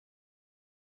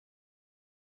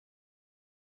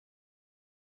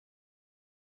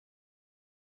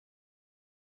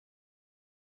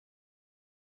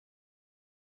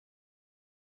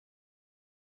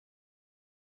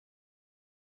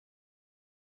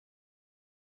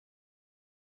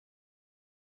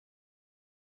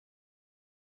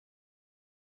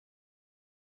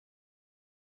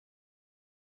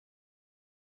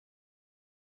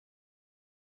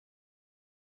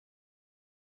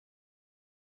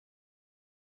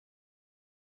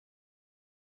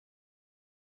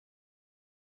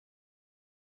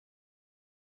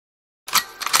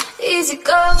easy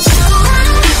go.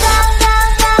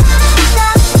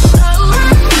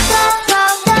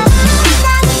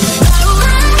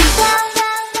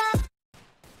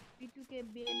 B2K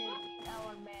BNL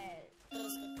our match.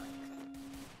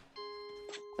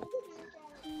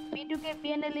 B2K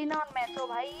BNL in our match oh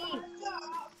भाई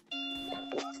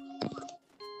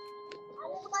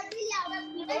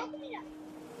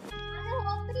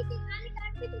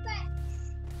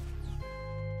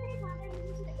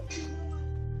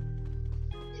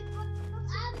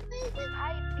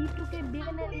भाई B2K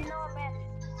BNL in our match.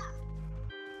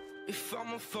 If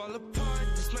I'ma fall apart,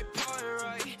 this might part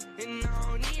right. And I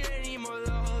don't need any more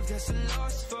love, that's a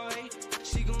lost fight.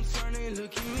 She gon' turn and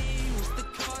look at me, what's the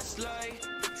cost like?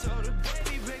 Told her,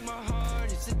 baby, break my heart,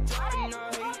 it's a dark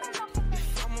night.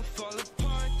 If I'ma fall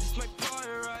apart, this might part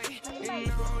right.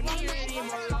 And I don't need any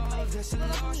more love, that's a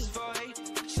lost fight.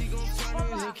 She gon' turn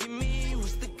and look at me,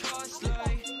 what's the cost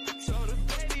like? Told her,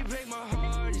 baby, break my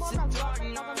heart, it's a dark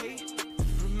night.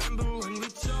 Remember when we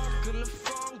talked on the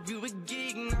phone, we were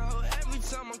geeking out. Every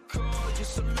time I call,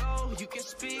 you're so low, you can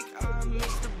speak. I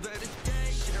missed a better day,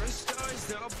 sharing stories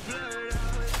that are blurred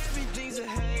out. Everything's a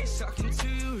haze, talking to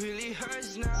you really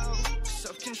hurts now.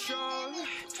 Self-control,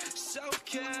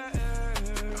 self-care,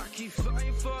 I keep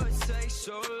fighting for it, takes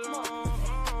so long.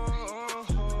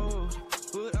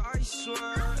 But I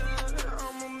swear,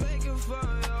 I'ma make it for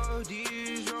all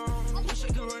these wrongs. Wish I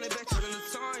could run it back to the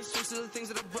time, switch to the things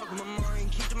that have broken my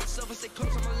mind. Keep to myself and stay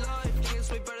close to my life. Think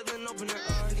it's way better than open their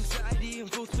eyes. Anxiety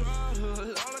and full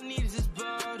throttle, all I need is this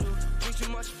bottle. Drink too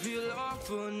much, feel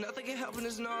awful. Nothing can help in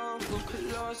this novel.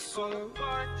 Colossal.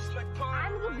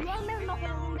 I'm the blonde man of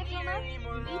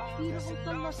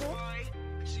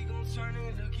She gon' turn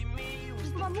and look at me.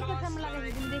 তোমার মুখে কেমন লাগে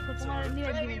যদি দেখো তোমার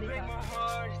নিয়ে দিন দেখা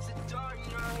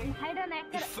হাইডান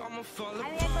একবার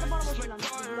আমি একবার বড় বলছিলাম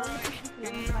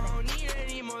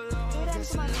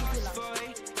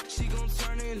She gon'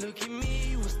 turn and look at me,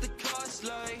 what's the cost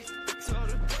like? Told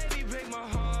her, baby, break my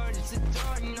heart, it's a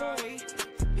dark night.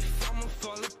 If I'ma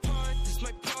fall apart, this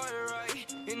might part right.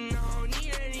 And I don't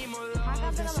need any more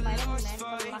love, that's a lost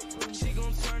fight. She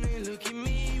gon' turn and look at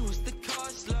me, what's the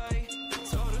cost like?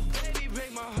 Told her, baby,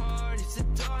 break my heart, it's a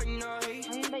dark night.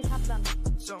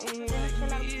 Don't wake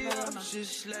me up,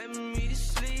 just let me to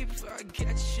sleep. I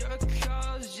get your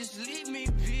calls, just leave me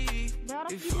be.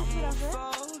 If I'ma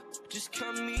fall, just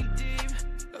cut me deep.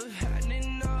 I've had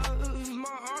enough,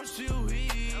 my arms feel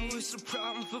weak. It's a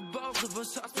problem for both of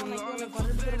us. I've been longing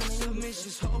for better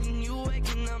submissions, holding you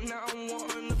waking up. Now I'm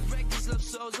wanting to break these love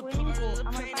souls apart. The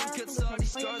pain that cuts all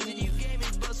these scars that you gave me,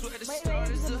 but where to start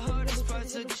is the hardest part.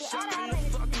 Took a shot in the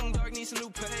fucking dark, needs a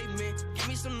new pavement. Give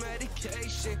me some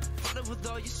medication, put up with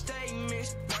all your statements.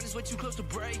 Mine is way too close to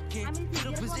breaking.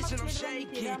 Middle position, I'm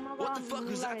shaking. What the fuck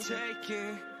was I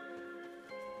taking?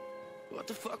 What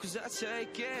the fuck was I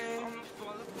taking? I'ma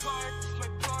fall apart, this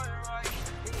might part right.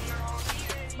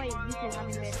 भाई बीच में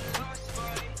हमें मैं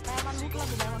look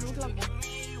लगो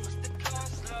What's the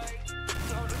cost like?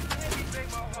 Told her, baby, break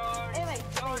my heart. ए भाई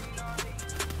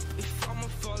If I'ma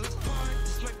fall apart,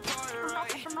 this might part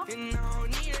right. And I don't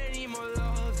need any more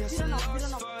love, that's a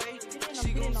lost fight. She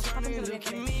gon' turn and look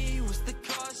at me, what's the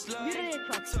cost like?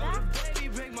 Told her, baby,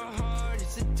 break my heart,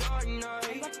 it's a dark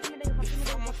night.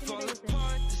 If I'ma fall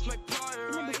apart, this might part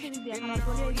right. And I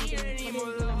don't need any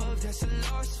more love, that's a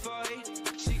lost fight.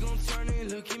 She gon' turn and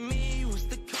look at me, what's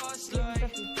the cost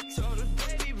like? Told her,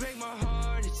 baby, break my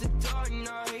heart, it's a dark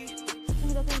night.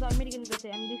 তুমি American কাছে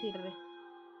আমি দেখি রে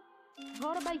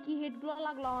ঘর ভাই কি head গুলো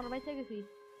লাগলো আমার বাইচা গেছি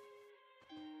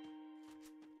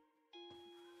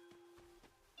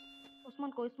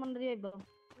ওসমান রিভাইভ দাও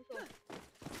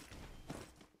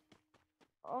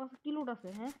ও কি লুট আছে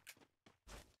হ্যাঁ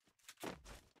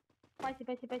পাইছি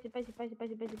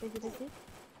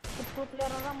তো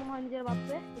প্লেয়াররা মনে হয় নিজের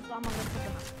ভাবছে কিন্তু আমার কাছে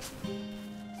না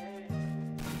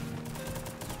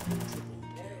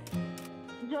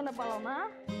জোনে পালো না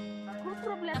খুব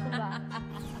প্রবলেম তোমরা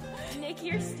Nick,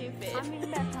 you're stupid. আমি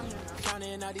ব্যাঠাম না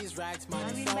Counting all these racks,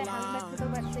 money so long.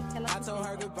 I told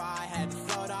her goodbye, had to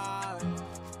float off.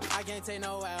 I can't take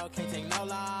no L, can't take no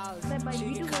loss. She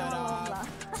get cut off.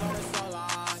 Told her so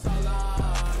long,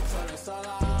 so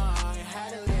long. Had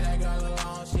to leave that girl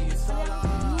alone, she get so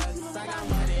lost. I got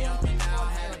money on me now,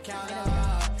 had to count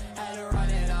up. Had to run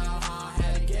it off,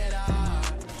 had to get up.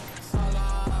 So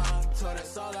long, told her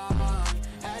so long.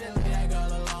 Had to leave that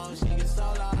girl alone, she get so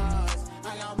lost.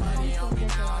 I got money on me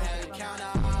now, had to count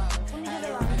up. Had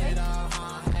to run it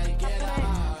off, had to get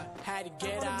up. Had to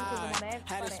get up,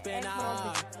 had to spin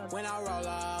up. When I roll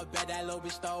up, Bet that little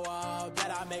bitch throw up.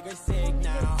 Bet I make her sick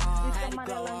now. Had to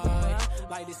glow up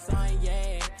like the sun,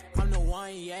 yeah. I'm the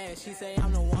one, yeah. She say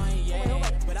I'm the one, yeah.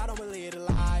 But I don't believe the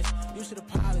lies. You should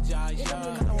apologize,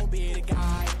 yeah. I won't be the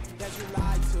guy that you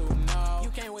lied to, no. You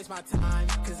can't waste my time,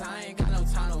 cause I ain't got no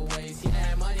time to waste.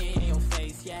 Yeah, money in your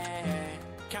face, yeah.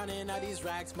 Counting all these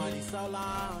racks, money so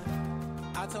long.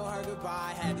 I told her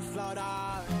goodbye, had to float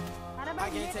off. I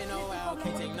can't take no L,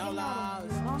 can't take no loss.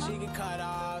 She get cut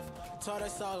off. Told her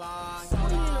so long, so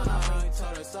long.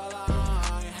 Told her so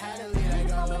long. Had to leave that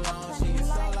girl alone. She get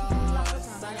so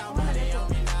lost. I got money on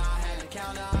me now. Had to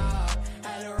count up.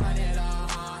 Had to run it all.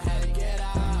 Had to get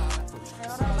up.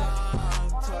 So long.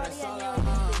 Told her so long.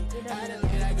 Had to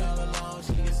leave that girl alone.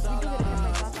 She get so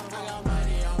lost. I got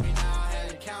money on me now. Had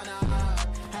to count up.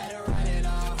 Had to run it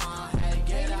all. Had to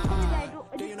get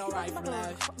up. Do you know right from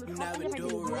left? You never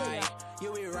do right.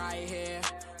 You be right here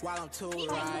while I'm too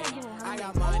right. I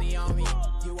got money on me,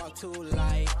 you walk too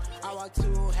light. I walk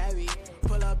too heavy,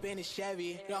 pull up in a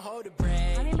Chevy. Don't hold the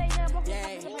brake,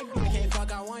 yeah. I can't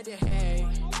fuck, I want the hey,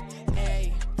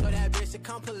 hey. Told that bitch to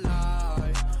come pull up,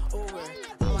 Uber.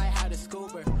 I might have the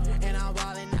scooper, and I'm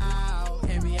ballin' out,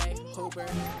 NBA Hooper.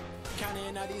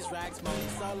 Counting all these racks, money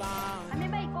so long.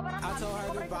 I told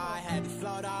her goodbye, had to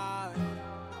float off.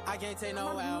 I can't take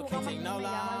no L, can't take no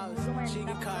loss. She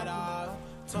get cut off.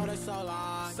 Told her so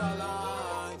long, so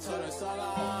long. Told her so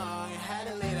long. Had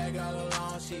to leave that girl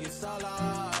alone. She get so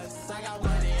lost. I got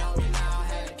money on me now.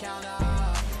 Had to count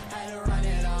up. Had to run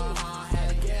it all. Had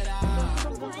to get out.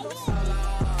 So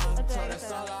long. Told her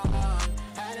so long.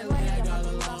 Had to leave that girl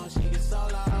alone. She get so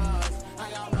lost.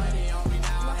 I got money on me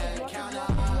now. Had to count up.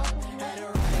 Had to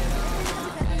run it all.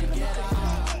 Had to get out.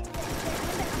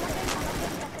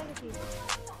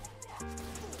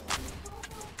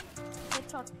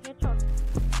 Headshot.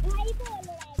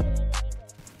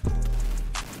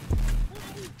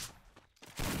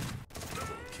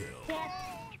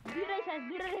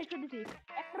 Leader headshot this.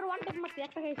 Actor one tap masti,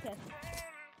 actor headshot.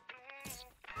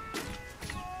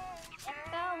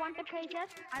 Actor one tap headshot.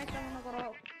 Arekta mone koro.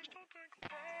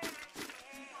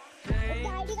 Pain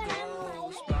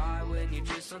goes by when you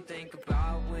just don't think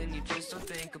about, when you just don't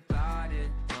think about it.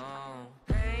 No.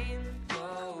 Pain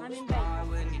goes by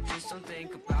when you just don't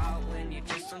think about, when you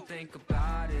just don't think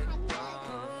about it. No.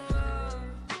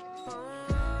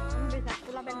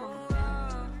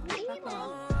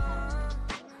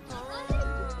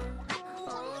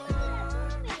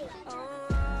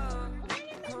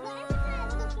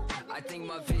 I think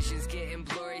my vision's getting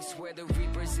blurry, swear the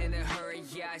Reaper's in a hurry.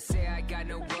 Yeah, I say I got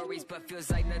no worries, but feels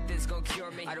like nothing's gonna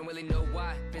cure me. I don't really know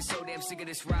why, been so damn sick of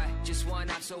this ride. Just one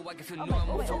off so I can feel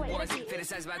normal for once.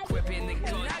 Fantasize my grip in the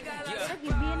gun. Yeah.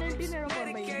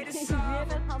 Medicated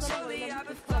sobbing, slowly I've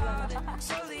been falling,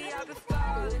 slowly I've been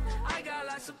falling. I got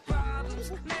lots of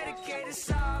problems, medicated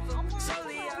sobbing,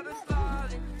 slowly I've been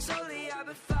falling, slowly I've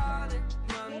been falling.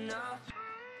 No, no.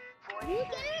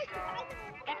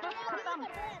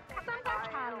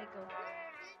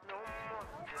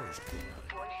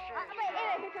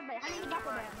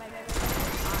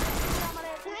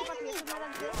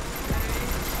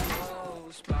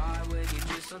 Goes by when you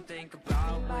just don't think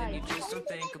about, when you just don't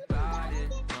think about it.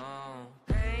 No.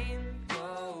 Pain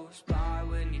goes by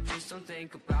when you just don't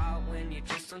think about, when you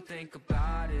just don't think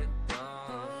about it. No.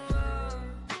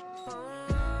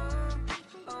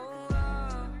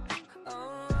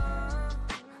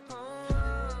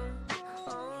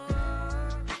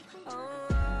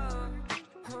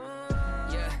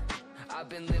 I've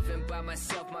been living by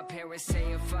myself, my parents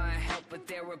saying find help, but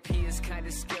therapy is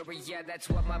kinda scary, yeah, that's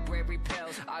what my brain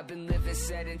repels. I've been living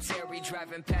sedentary,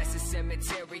 driving past the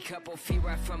cemetery, couple feet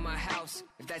right from my house.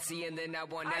 If that's the end, then I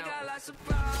want out. I got lots of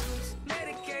problems,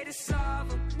 medicated solve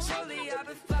them. Slowly I've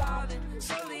been falling,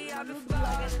 slowly I've been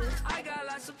falling. I got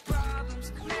lots of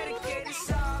problems, medicated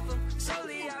solve them.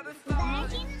 Slowly I've been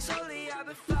falling, slowly I've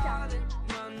been falling.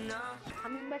 No, no.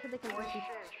 HAMIM back to the camera.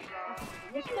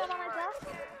 Next time on myself.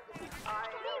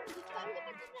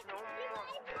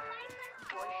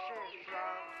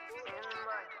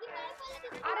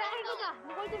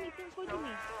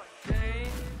 Pain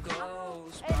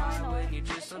goes by when you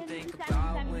just don't think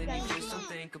about, when you just don't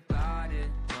think about it.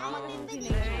 No.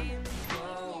 Pain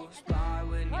goes by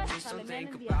when you just don't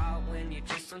think about, when you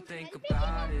just don't think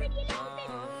about it. No.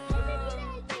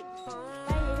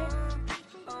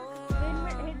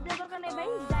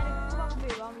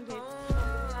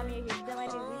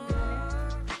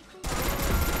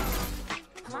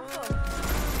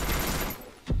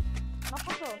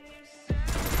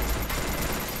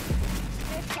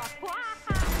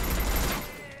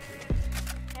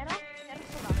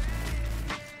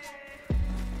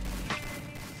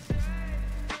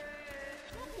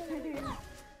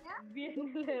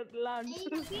 Lunch.